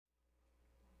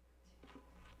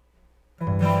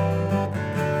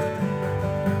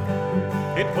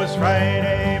It was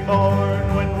Friday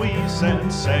morn when we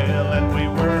set sail, and we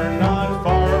were not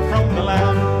far from the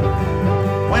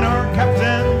land, when our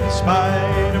captain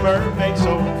spied a mermaid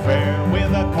so fair,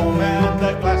 with a comb and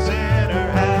a glass in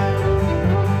her hand.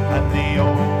 And the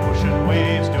ocean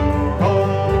waves do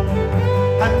roll,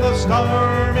 and the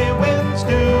stormy winds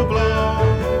do blow,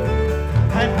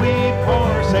 and we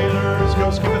poor sailors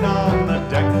go skipping on the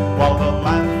deck, while the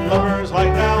landlubbers lie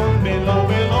down below,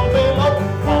 below, below,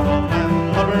 while the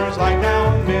landlubbers lie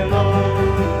down below.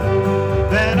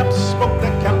 Then up spoke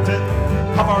the captain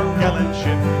of our gallant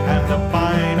ship, and a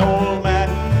fine old man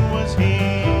was he.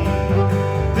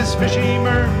 This fishy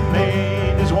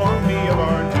mermaid has warned me of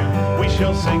our doom, we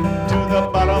shall sink to the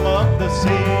bottom of the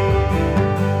sea.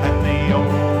 And the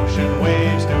ocean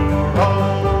waves do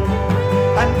roll,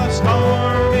 and the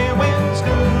stormy winds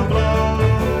do blow,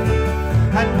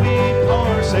 and we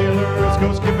poor sailors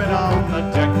go skipping on the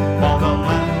deck, while the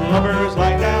landlubbers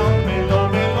lie down below,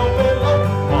 below, below,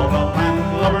 while the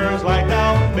landlubbers lie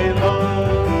down below.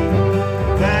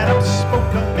 Then up spoke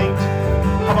the mate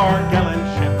of our gallant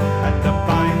ship, and a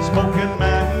fine-spoken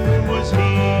man was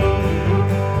he.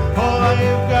 Oh,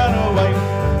 I've got a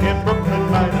wife in Brooklyn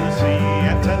by the sea,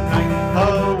 and tonight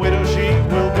a widow she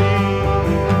will be.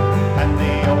 And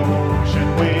the ocean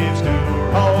waves do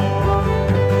roll,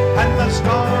 and the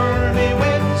stormy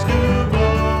winds do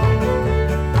blow,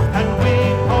 and we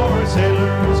poor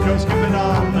sailors go skipping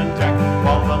on the deck,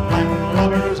 while the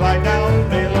landlubbers lie down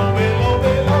below, below,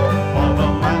 below, while the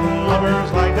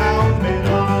landlubbers lie down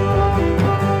below.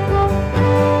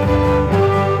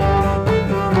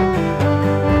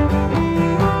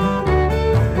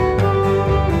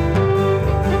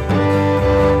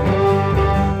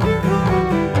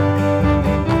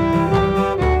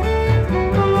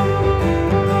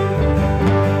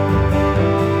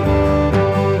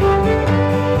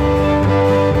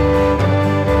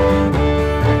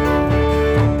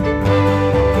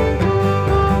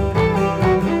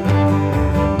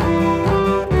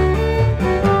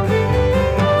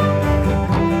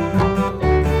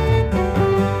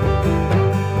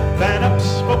 Then up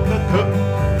spoke the cook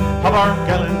of our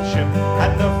gallant ship,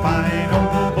 and a fine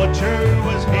old butcher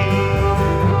was he.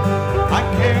 I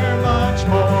care much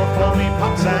more for me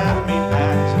pots and me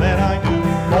pans than I do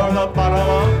for the bottom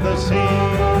of the sea.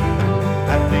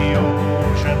 And the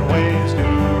ocean waves do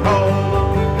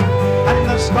roll, and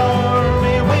the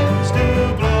stormy winds do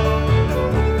blow,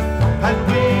 and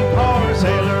we poor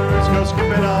sailors go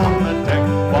skipping on the deck,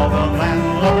 while the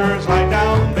landlubbers lie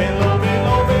down below,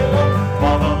 below, below,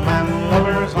 while the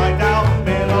landlubbers lie down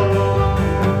below.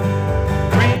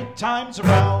 3 times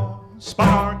around spun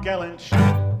our gallant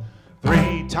ship,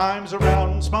 3 times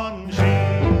around spun she.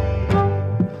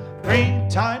 3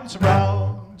 times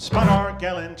around spun our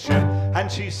gallant ship,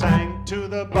 and she sank to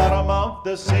the bottom of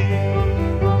the sea.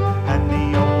 And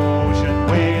the ocean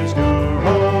waves